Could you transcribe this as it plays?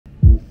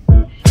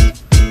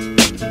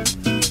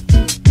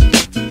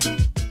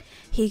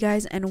Hey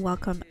guys, and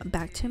welcome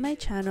back to my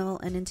channel.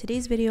 And in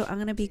today's video I'm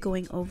going to be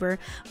going over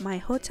my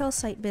hotel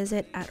site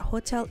visit at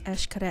Hotel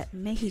Xcaret,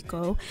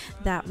 Mexico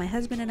that my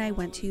husband and I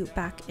went to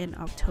back in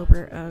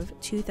October of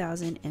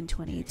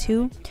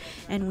 2022.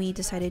 And we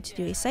decided to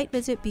do a site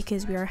visit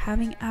because we are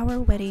having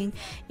our wedding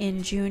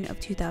in June of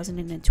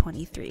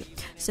 2023.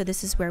 So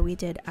this is where we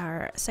did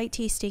our site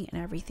tasting and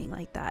everything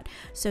like that.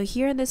 So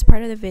here in this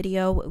part of the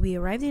video, we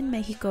arrived in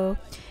Mexico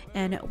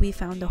and we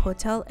found the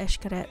Hotel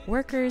Xcaret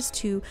workers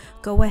to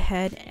go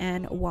ahead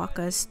and walk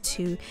us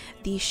to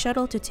the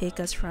shuttle to take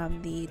us from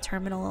the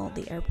terminal,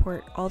 the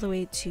airport, all the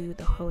way to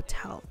the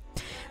hotel.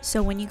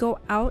 So when you go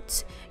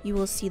out, you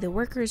will see the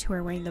workers who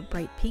are wearing the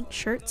bright pink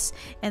shirts,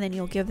 and then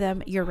you'll give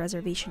them your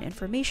reservation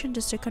information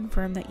just to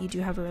confirm that you do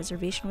have a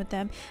reservation with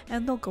them,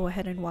 and they'll go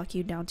ahead and walk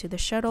you down to the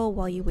shuttle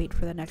while you wait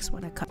for the next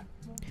one to come.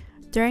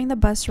 During the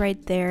bus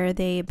ride there,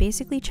 they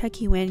basically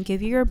check you in,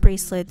 give you your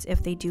bracelets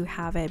if they do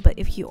have it, but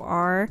if you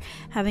are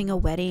having a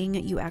wedding,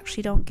 you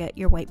actually don't get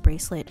your white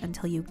bracelet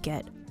until you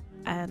get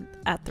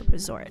at the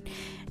resort.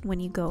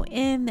 When you go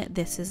in,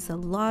 this is the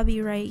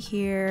lobby right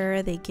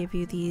here. They give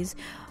you these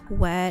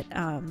wet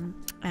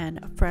and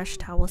fresh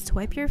towels to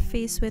wipe your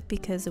face with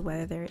because the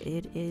weather,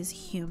 it is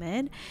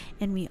humid.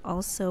 And we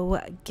also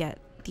get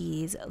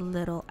these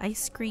little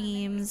ice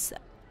creams.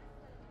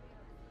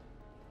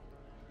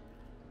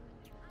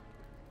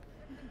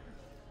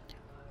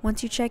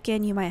 Once you check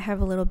in, you might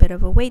have a little bit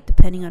of a wait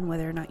depending on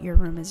whether or not your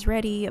room is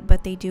ready,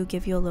 but they do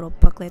give you a little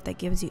booklet that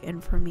gives you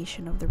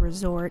information of the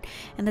resort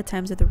and the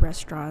times of the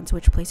restaurants,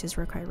 which places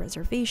require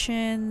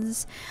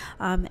reservations,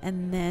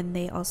 and then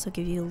they also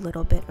give you a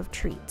little bit of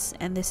treats.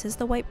 And this is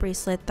the white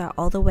bracelet that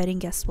all the wedding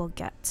guests will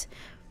get.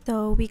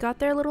 So we got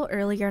there a little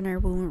earlier and our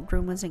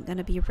room wasn't going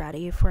to be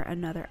ready for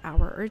another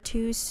hour or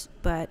two,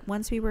 but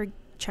once we were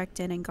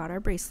checked in and got our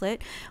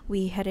bracelet,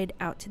 we headed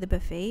out to the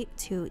buffet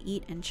to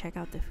eat and check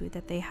out the food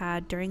that they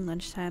had. During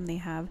lunchtime, they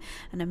have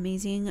an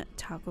amazing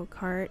taco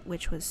cart,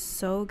 which was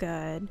so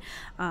good,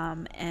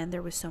 and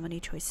there was so many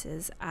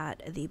choices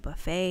at the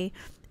buffet.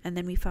 And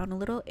then we found a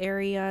little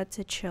area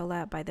to chill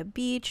at by the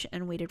beach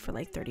and waited for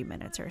like 30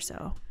 minutes or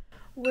so.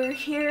 We're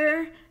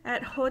here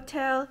at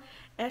Hotel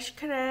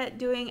Xcaret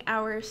doing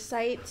our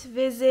site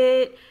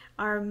visit,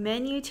 our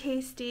menu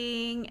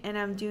tasting, and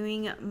I'm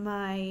doing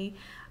my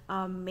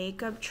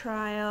makeup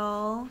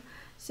trial.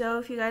 So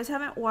if you guys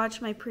haven't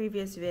watched my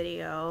previous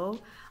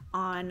video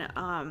on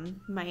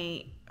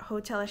my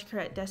Hotel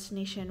Xcaret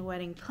destination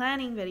wedding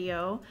planning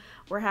video,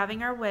 we're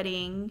having our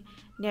wedding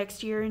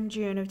next year in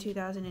June of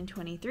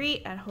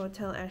 2023 at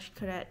Hotel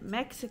Xcaret,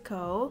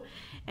 Mexico,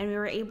 and we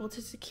were able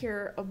to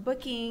secure a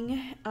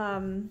booking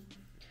a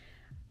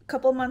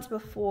couple months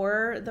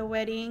before the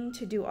wedding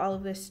to do all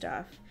of this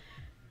stuff.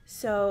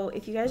 So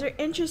if you guys are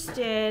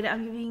interested,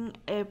 I'm giving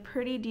a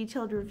pretty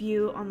detailed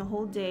review on the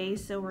whole day.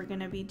 So we're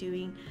gonna be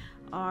doing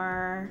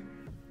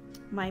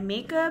my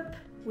makeup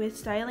with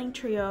styling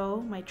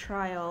trio, my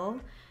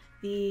trial,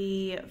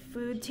 the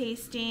food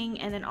tasting,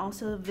 and then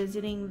also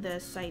visiting the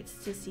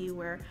sites to see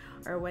where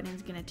our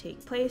wedding's gonna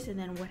take place and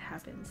then what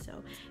happens.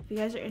 So if you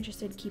guys are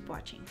interested, keep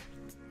watching.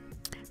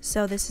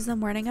 So this is the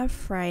morning of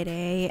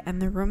Friday, and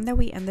the room that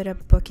we ended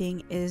up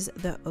booking is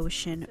the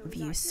Ocean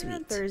View Suite.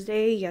 On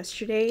Thursday,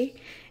 yesterday,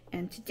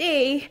 and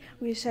today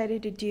we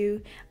decided to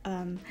do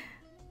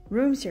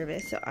room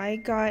service. So I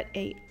got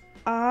an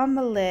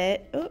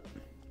omelet. Oh,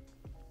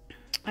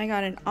 I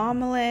got an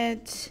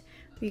omelet.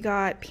 We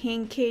got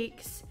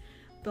pancakes,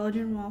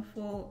 Belgian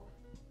waffle,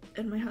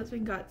 and my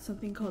husband got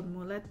something called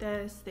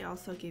moletes. They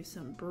also gave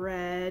some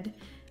bread.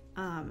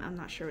 I'm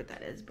not sure what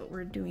that is, but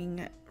we're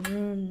doing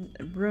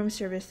room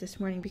service this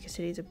morning because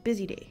today's a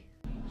busy day.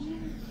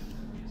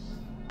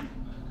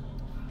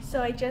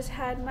 So I just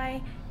had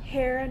my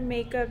hair and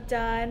makeup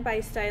done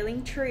by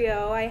Styling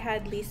Trio. I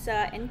had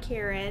Lisa and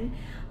Karen.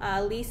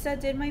 Lisa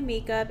did my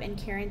makeup and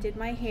Karen did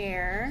my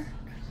hair.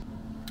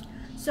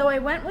 So I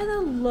went with a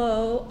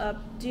low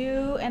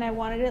updo and I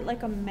wanted it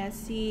like a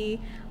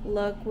messy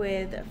look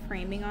with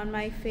framing on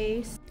my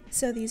face.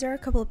 So these are a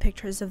couple of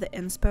pictures of the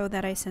inspo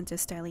that I sent to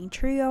Styling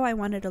Trio. I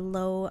wanted a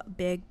low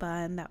big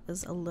bun that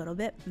was a little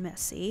bit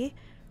messy.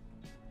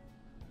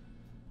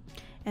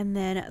 And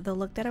then the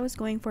look that I was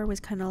going for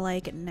was kind of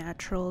like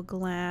natural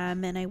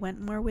glam, and I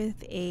went more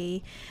with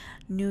a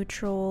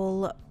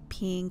neutral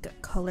pink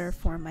color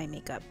for my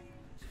makeup.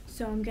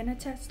 So I'm gonna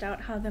test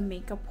out how the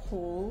makeup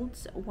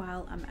holds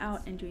while I'm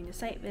out and doing the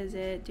site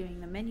visit, doing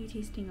the menu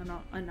tasting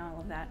and all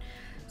of that.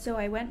 So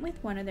I went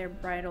with one of their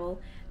bridal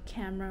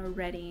camera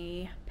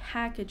ready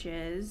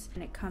packages,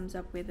 and it comes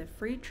up with a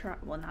free trial.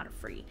 Well, not a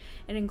free,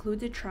 it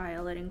includes a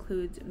trial. It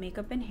includes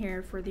makeup and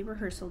hair for the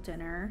rehearsal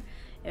dinner.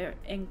 It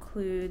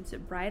includes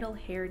bridal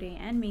hair day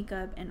and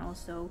makeup, and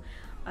also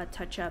a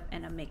touch-up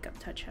and a makeup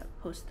touch-up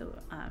post the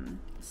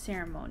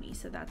ceremony.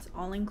 So that's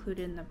all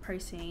included in the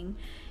pricing.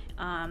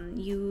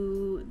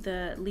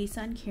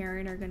 Lisa and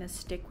Karen are gonna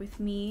stick with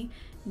me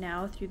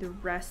now through the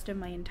rest of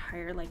my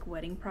entire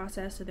wedding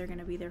process. So they're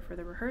gonna be there for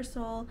the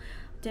rehearsal,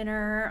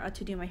 dinner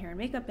to do my hair and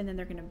makeup, and then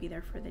they're going to be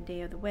there for the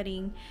day of the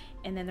wedding,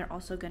 and then they're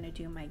also going to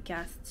do my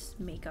guests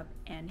makeup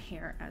and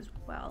hair as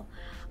well.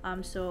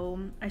 So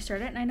I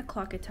started at 9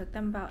 o'clock. It took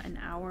them about an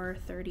hour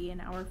 30,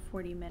 an hour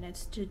 40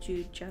 minutes to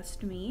do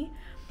just me,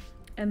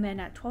 and then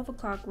at 12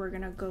 o'clock we're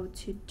going to go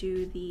to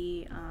do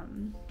the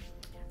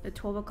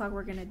 12 o'clock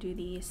we're gonna do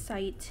the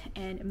site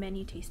and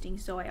menu tasting.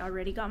 So I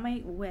already got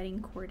my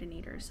wedding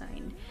coordinator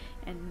signed,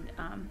 and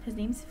his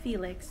name's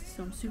Felix,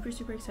 so I'm super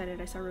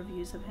excited. I saw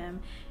reviews of him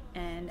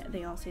and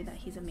they all say that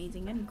he's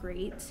amazing and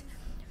great.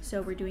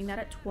 So we're doing that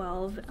at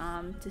 12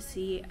 to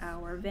see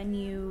our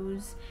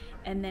venues,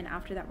 and then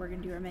after that we're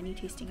gonna do our menu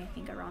tasting, I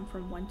think around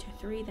from 1 to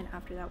 3. Then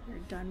after that we're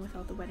done with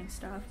all the wedding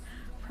stuff,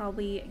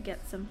 probably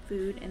get some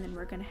food, and then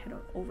we're gonna head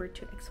over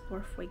to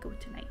explore Fuego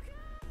tonight.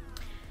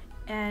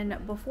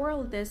 And before all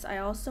of this, I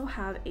also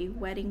have a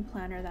wedding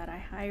planner that I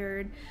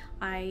hired.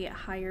 I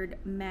hired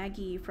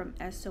Maggie from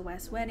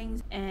SOS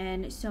Weddings,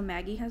 and so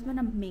Maggie has been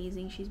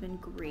amazing. She's been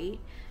great.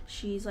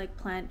 She's like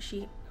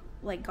she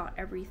got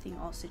everything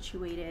all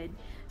situated.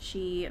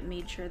 She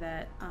made sure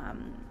that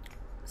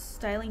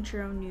styling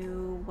trio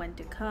knew when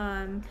to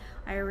come.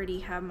 I already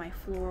have my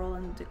floral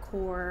and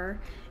decor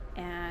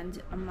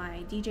and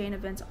my DJ and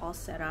events all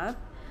set up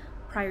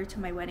prior to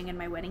my wedding, and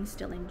my wedding's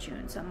still in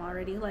June, so I'm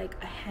already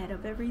like ahead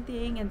of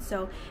everything. And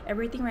so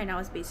everything right now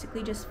is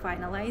basically just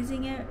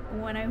finalizing it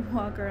when I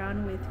walk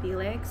around with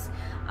Felix,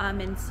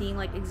 and seeing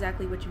like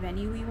exactly which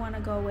venue we want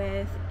to go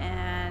with,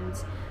 and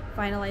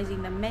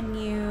finalizing the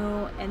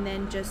menu, and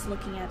then just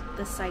looking at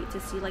the site to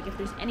see like if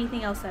there's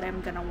anything else that I'm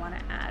gonna want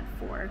to add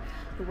for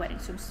the wedding.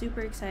 So I'm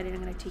super excited.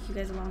 I'm gonna take you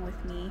guys along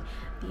with me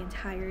the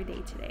entire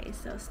day today,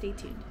 so stay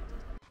tuned.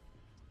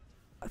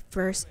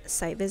 First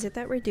site visit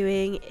that we're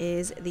doing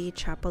is the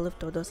Chapel of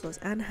Todos Los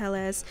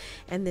Angeles,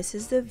 and this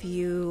is the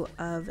view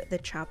of the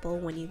chapel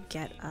when you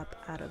get up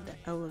out of the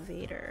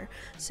elevator.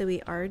 So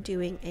we are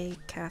doing a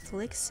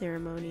Catholic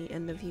ceremony,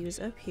 and the views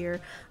up here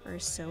are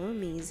so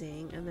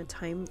amazing, and the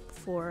time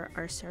for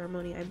our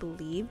ceremony, I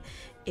believe,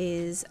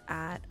 is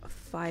at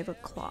 5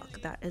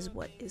 o'clock. That is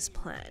what is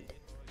planned.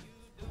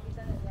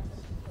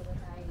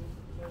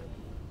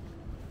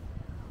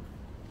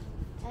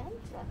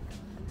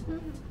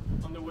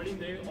 On the wedding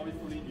day,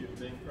 obviously,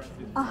 the entrance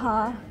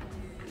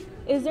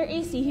is Is there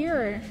AC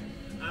here?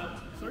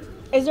 sorry?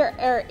 Is there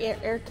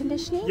air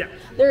conditioning? Yeah.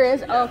 There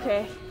is? Yeah.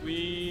 Okay.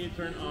 We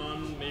turn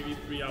on maybe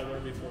 3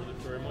 hours before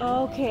the ceremony.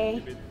 Okay.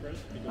 A bit fresh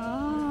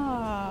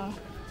because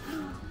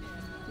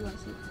You want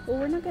to see? Well,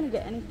 we're not going to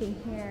get anything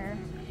here.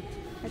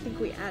 I think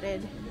we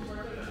added.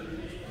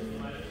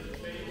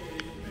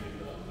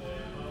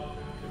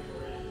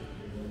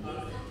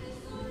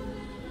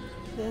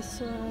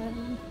 This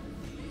one.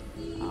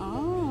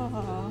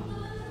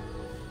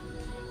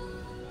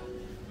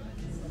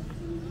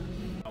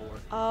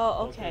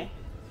 Oh, okay.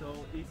 So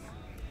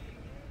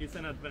it's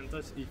an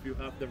advantage if you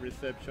have the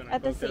reception At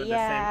and the cocktail in the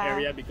same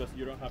area, because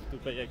you don't have to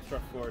pay extra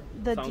for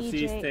the sound DJ.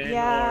 system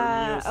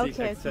Yeah. or music,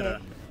 Okay, etc.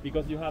 okay.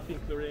 Because you have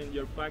included in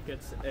your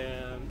packets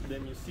the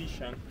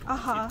musician.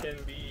 It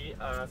can be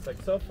a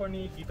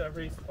saxophonist,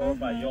 guitarist, or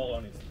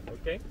violinist.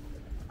 Okay.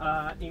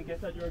 In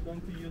case that you are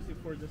going to use it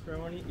for the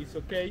ceremony, it's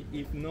okay.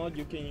 If not,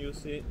 you can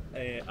use it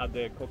at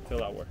the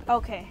cocktail hour.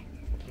 Okay.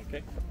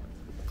 Okay.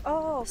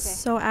 Oh, okay.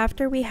 So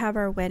after we have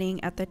our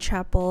wedding at the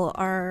chapel,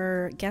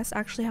 our guests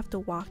actually have to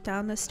walk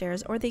down the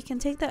stairs, or they can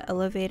take the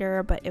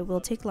elevator, but it will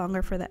take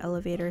longer for the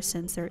elevator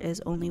since there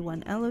is only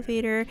one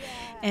elevator.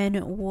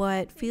 And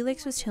what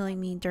Felix was telling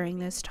me during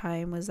this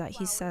time was that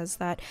he says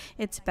that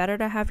it's better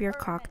to have your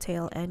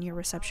cocktail and your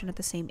reception at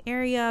the same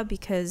area,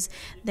 because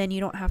then you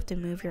don't have to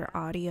move your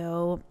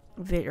audio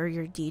or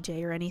your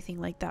DJ or anything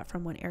like that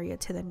from one area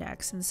to the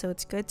next. And so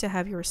it's good to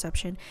have your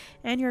reception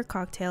and your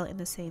cocktail in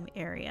the same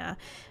area.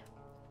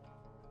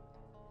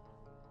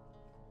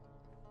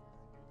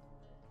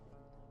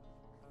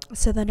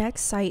 So the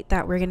next site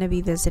that we're going to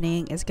be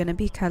visiting is going to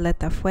be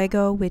Caleta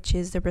Fuego, which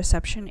is the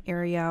reception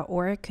area,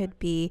 or it could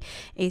be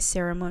a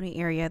ceremony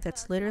area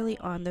that's literally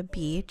on the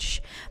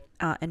beach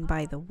and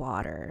by the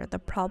water. The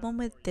problem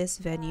with this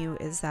venue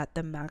is that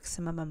the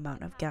maximum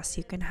amount of guests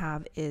you can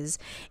have is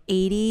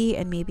 80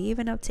 and maybe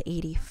even up to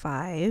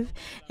 85.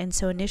 And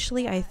so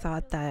initially I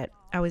thought that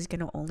I was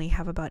going to only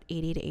have about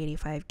 80 to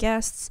 85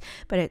 guests,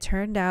 but it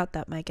turned out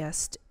that my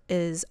guest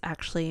is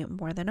actually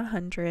more than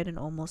 100 and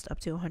almost up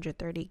to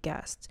 130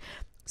 guests.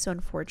 So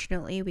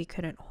unfortunately, we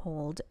couldn't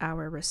hold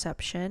our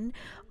reception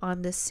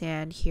on the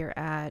sand here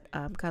at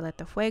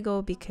Caleta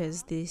Fuego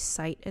because the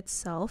site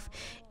itself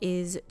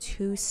is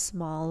too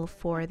small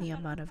for the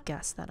amount of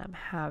guests that I'm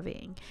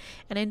having.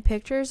 And in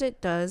pictures, it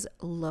does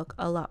look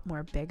a lot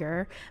more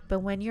bigger, but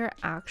when you're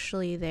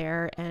actually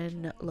there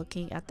and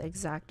looking at the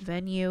exact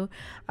venue,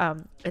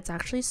 it's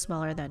actually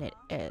smaller than it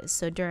is.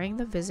 So during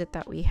the visit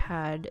that we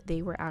had,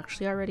 they were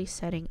actually already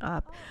setting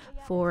up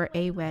for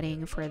a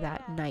wedding for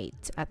that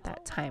night at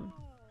that time.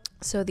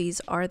 So these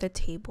are the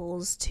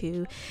tables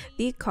to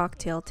the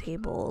cocktail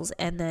tables,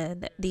 and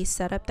then the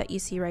setup that you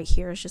see right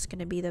here is just going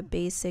to be the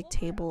basic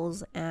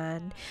tables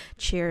and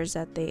chairs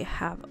that they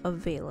have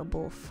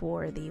available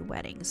for the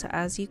wedding. So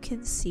as you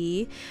can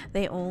see,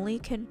 they only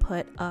can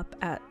put up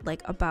at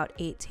like about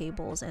 8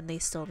 tables, and they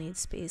still need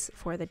space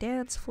for the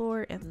dance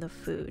floor and the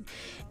food.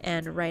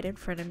 And right in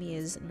front of me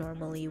is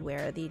normally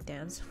where the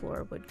dance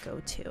floor would go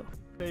to.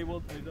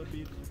 Table a little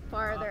bit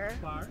farther.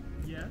 Far,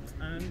 yes.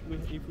 And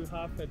if we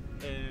have a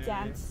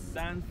dance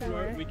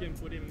floor, we can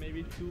put in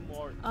maybe 2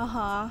 more.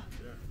 There.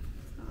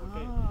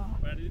 Okay,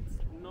 but it's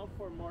not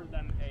for more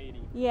than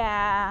 80.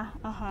 Yeah.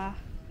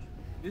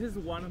 This is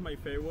one of my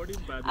favorites,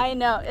 but I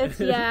know it's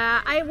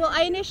yeah.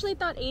 I initially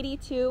thought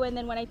 82, and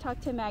then when I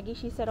talked to Maggie,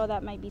 she said, "Oh,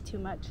 that might be too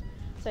much."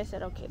 So I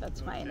said, "Okay,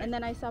 that's fine." And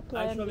then I saw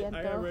Playa Actually, Viento.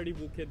 I already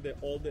booked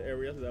all the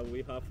areas that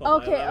we have.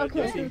 Okay.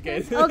 Just in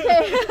case.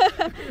 Okay.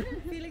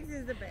 Felix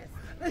is the best.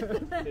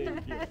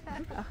 Thank you.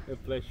 A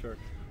pleasure.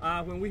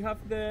 When we have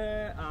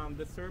the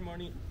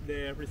ceremony,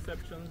 the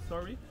reception,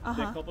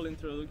 the couple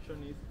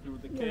introduction is through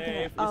the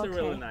cave. It's a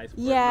really nice part.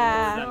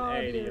 Yeah. More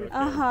than 80.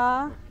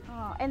 Okay.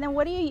 Oh, and then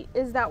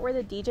is that where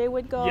the DJ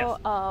would go? Yes.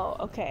 Oh,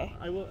 okay.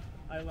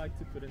 I like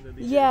to put in the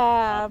DJ.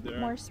 Yeah, up there,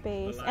 more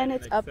space, the and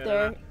lighting, it's up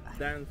there.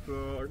 Dance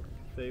floor,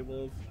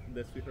 tables,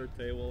 the sweetheart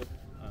table,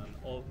 and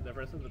all the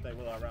rest of the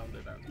table around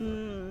the dance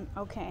floor.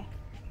 Okay.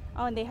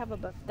 Oh, and they have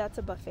that's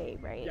a buffet,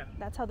 right? Yeah.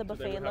 That's how the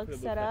buffet looks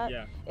set buffet, up.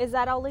 yeah. Is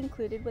that all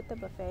included with the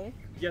buffet?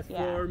 Yes,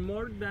 Yeah. for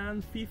more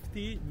than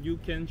 50, you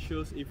can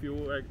choose if you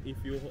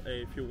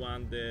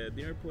want the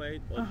dinner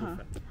plate or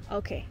buffet.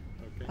 Okay.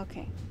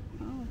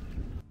 Oh.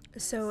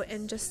 So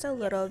in just a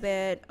little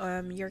bit,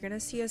 you're gonna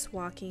see us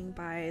walking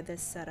by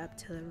this setup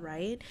to the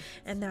right,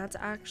 and that's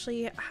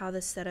actually how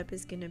the setup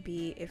is gonna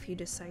be if you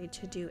decide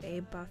to do a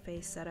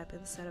buffet setup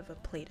instead of a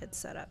plated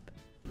setup.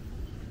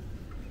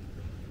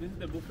 This is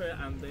the buffet,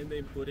 and then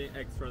they put in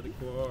extra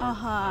decor,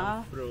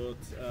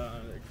 fruits,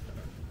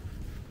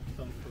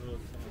 some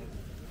fruits.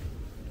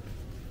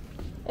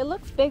 It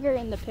looks bigger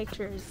in the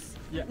pictures.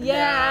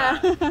 Yeah.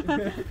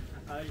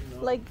 I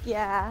know. Like,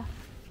 yeah.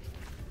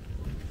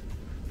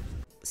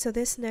 So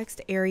this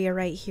next area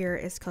right here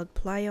is called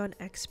Playa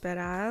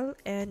Xcaret,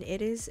 and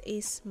it is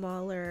a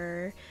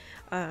smaller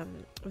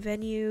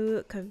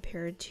venue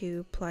compared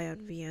to Playa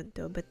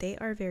Viento, but they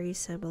are very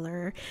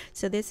similar.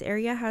 So this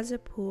area has a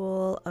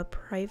pool, a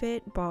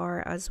private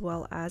bar, as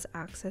well as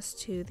access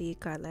to the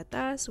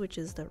Caletas, which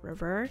is the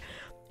river.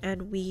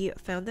 And we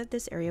found that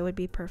this area would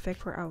be perfect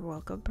for our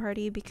welcome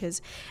party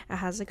because it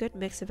has a good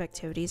mix of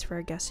activities for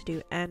our guests to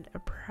do and a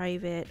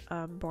private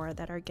bar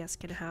that our guests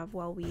can have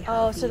while we have.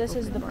 Oh, so this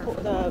is the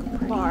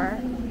bar.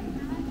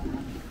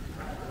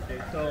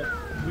 Okay, so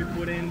we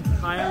put in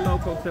high and low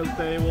cocktail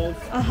tables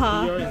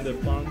here in the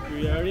palm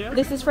tree area.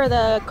 This is for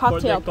the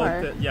cocktail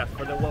part. Yes,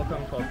 for the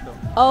welcome cocktail.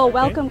 Oh, okay.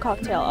 Welcome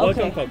cocktail.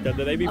 Okay. Welcome cocktail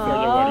the day before the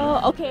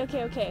wedding.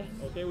 Okay.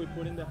 Okay, we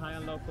put in the high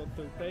and low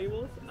cocktail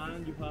tables,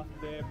 and you have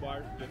the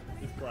bar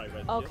just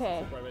private. Okay.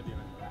 Just private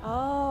dinner.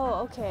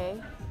 Oh,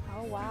 okay.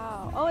 Oh,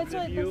 wow. Oh, it's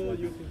the view,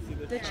 you can see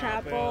the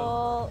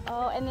chapel.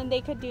 Oh, and then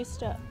they could do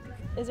stuff.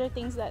 Is there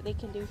things that they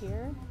can do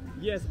here?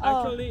 Yes,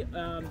 actually,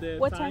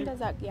 what time does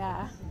that?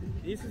 Yeah.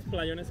 This is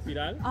Playa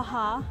Espiral.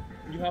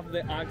 You have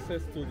the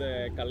access to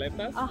the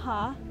caletas.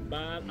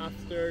 But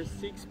after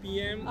 6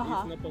 p.m.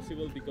 it's not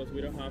possible because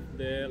we don't have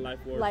the life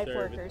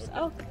workers.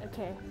 Oh,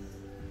 okay.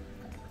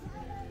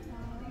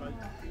 But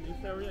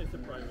this area is a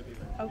private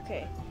event.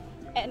 Okay.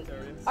 And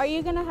are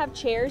you gonna have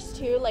chairs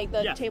too, like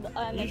the table?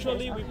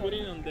 Usually we put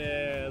in on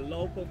the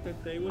low cocktail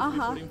tables. We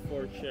put in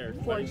 4 chairs.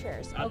 4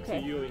 chairs. Up to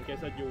you in case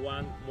that you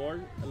want more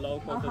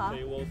low cocktail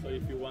tables. So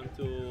if you want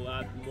to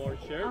add more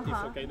chairs,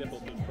 it's okay. The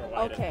hotel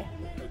provides. Okay.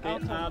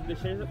 The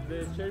chairs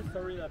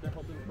that the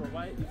hotel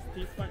provides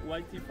is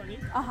white Tiffany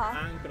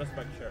and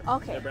crossback chairs.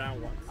 Okay. The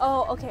brown ones.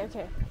 Oh, okay.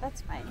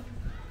 That's fine.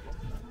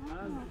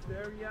 And this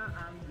area,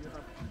 and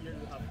here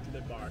you have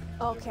the bar.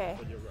 Okay.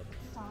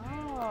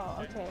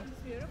 Oh, okay. It's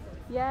beautiful.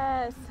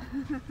 Yes.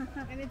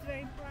 And it's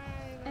very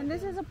private. And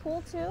this is a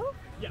pool too?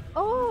 Yeah.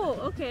 Oh,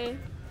 okay.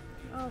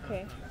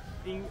 Okay.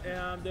 In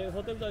the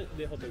cocktail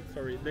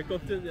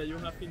that you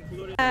have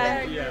included.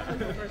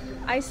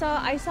 I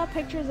saw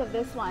pictures of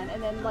this one,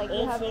 and then like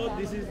also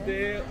this is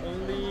the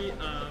only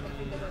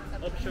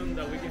option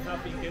that we can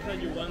have in case that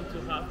you want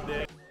to have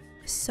the.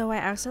 So I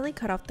accidentally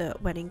cut off the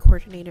wedding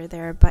coordinator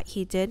there, but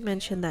he did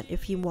mention that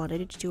if you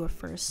wanted to do a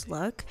first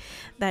look,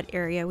 that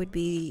area would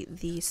be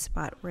the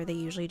spot where they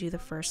usually do the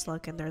first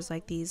look, and there's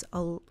like these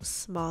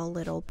small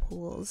little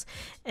pools,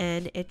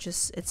 and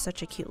it's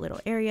such a cute little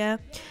area.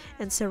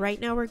 And so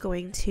right now we're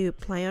going to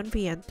Playa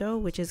Viento,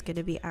 which is going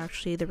to be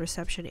actually the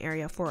reception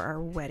area for our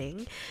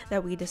wedding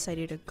that we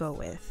decided to go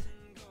with.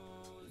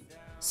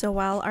 So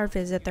while our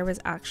visit, there was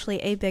actually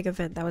a big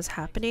event that was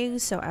happening.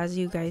 So as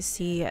you guys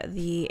see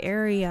the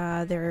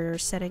area, they're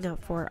setting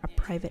up for a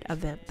private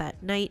event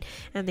that night,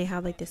 and they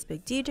have like this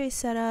big DJ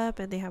set up,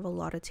 and they have a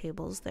lot of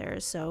tables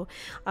there. So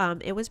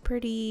it was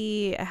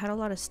it had a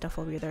lot of stuff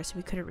over there, so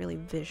we couldn't really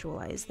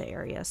visualize the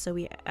area. So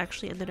we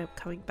actually ended up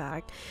coming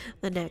back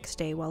the next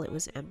day while it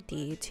was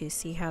empty to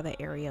see how the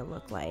area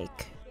looked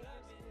like.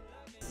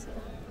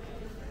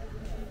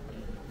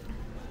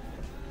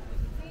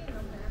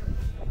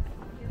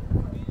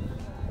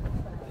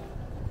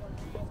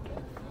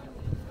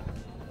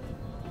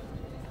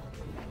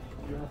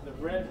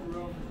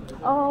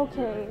 Oh,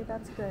 okay,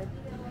 that's good.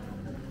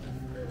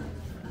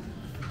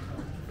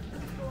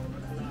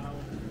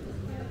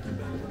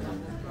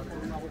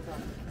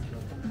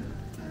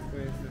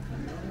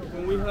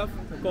 When we have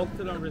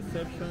cocktail and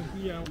reception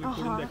here, we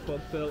put in the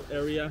cocktail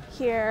area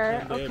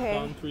here, and the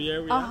pantry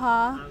area,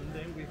 and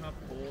then we have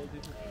all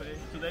this space.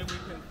 Today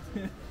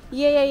we can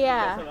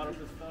yeah. a lot of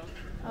the stuff.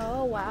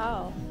 Oh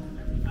wow.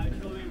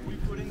 Actually, we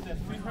put in the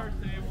sweetheart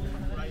table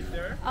right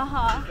there.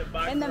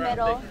 In the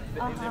middle.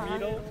 In the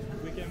middle,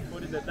 we can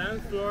put in the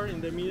dance floor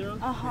in the middle.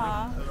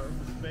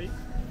 Space.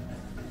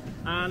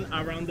 And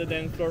around the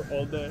dance floor,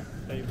 all the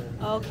tables.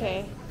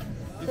 Okay.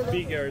 It's so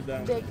bigger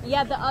than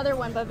the other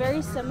one, but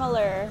very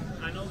similar.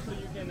 And also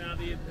you can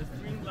add it a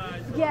string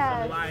lights,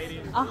 yes. some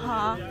lighting.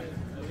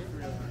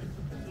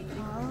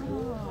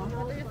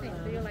 What do you think?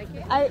 Do you like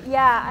it?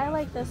 I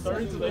like this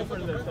Sorry one today for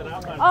the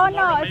setup. Oh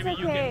no, it's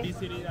maybe okay. You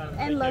can visit it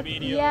and look,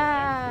 video.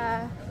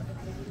 yeah.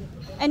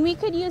 And we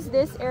could use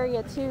this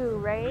area too,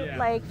 right? Yeah.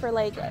 Like for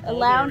like a All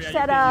lounge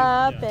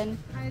setup and.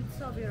 And it's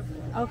so beautiful.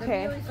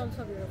 Okay. The view is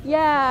also beautiful.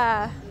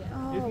 Yeah.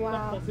 Oh, It's wow.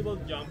 not possible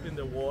to jump in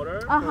the water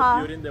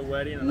during the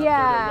wedding and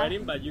after the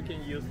wedding, but you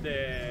can use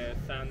the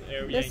sand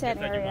area in case that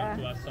you want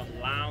to have some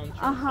lounge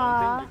or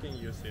something, you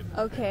can use it.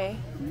 Okay.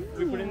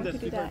 We put in the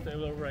speaker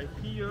table right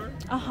here, in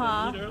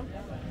the middle,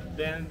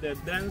 then the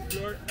dance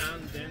floor,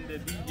 and then the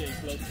DJ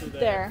close to the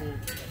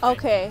pool.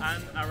 Okay.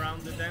 And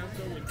around the dance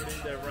floor, we put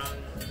in the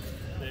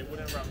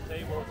wooden round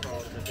tables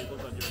or the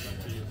tables that you're going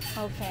to use.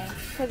 Okay.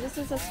 Because this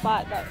is a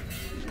spot that,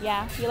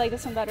 you like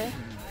this one better?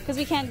 Because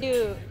we can't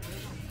do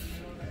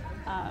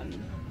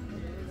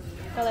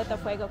Caleta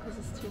Fuego because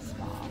it's too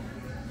small.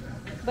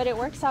 But it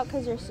works out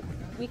because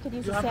we could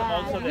use the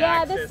sand.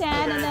 The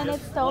sand, and then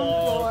it's stone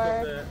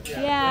floor.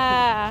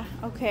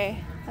 Okay.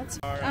 That's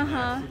To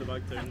the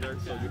back there,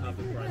 so you have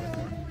the private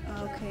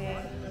one. Okay.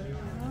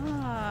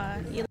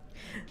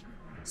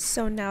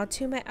 So now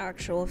to my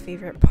actual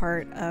favorite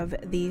part of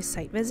the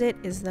site visit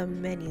is the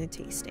menu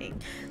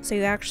tasting. So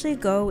you actually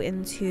go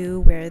into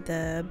where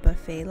the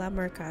Buffet La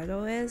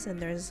Mercado is, and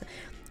there's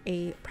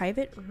a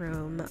private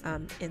room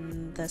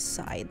in the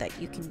side that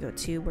you can go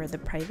to where the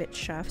private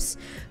chefs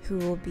who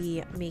will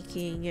be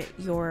making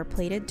your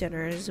plated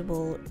dinners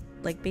will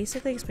like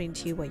basically explain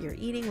to you what you're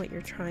eating, what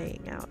you're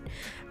trying out.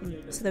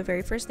 So the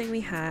very first thing we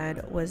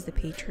had was the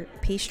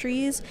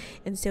pastries,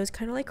 and so it was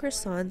kind of like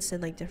croissants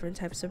and like different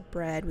types of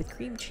bread with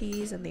cream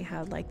cheese, and they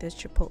had like this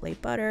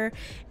chipotle butter,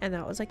 and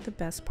that was like the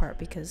best part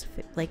because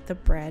like the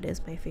bread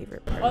is my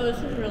favorite part. Oh, this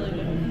is really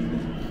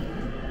good.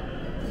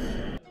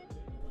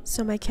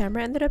 So my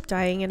camera ended up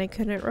dying and I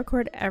couldn't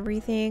record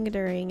everything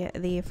during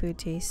the food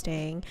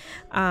tasting,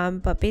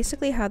 but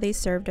basically how they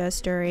served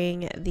us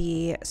during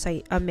the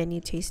site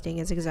menu tasting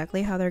is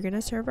exactly how they're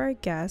gonna serve our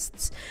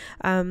guests,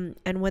 and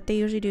what they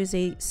usually do is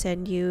they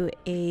send you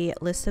a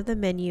list of the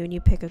menu and you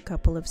pick a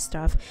couple of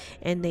stuff,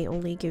 and they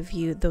only give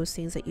you those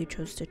things that you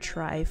chose to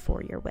try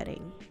for your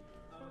wedding.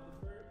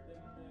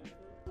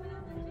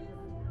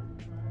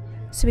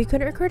 So we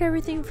couldn't record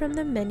everything from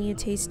the menu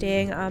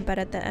tasting, but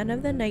at the end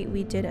of the night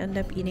we did end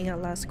up eating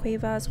at Las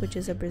Cuevas, which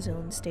is a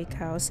Brazilian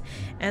steakhouse,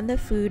 and the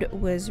food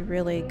was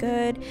really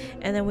good.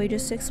 And then we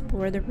just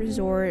explored the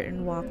resort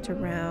and walked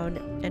around,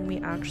 and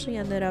we actually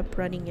ended up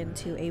running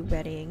into a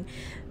wedding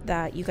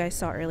that you guys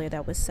saw earlier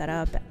that was set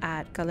up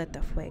at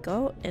Caleta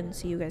Fuego, and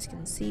so you guys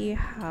can see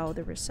how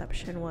the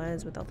reception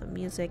was with all the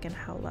music and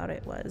how loud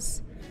it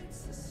was.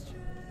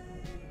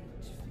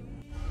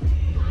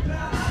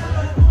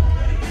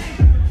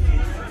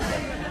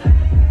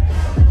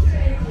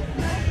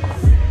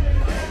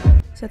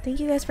 So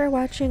thank you guys for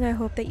watching. I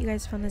hope that you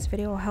guys found this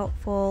video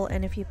helpful,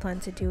 and if you plan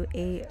to do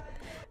a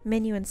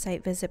menu and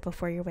site visit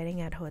before your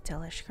wedding at Hotel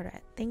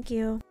Xcaret. Thank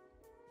you.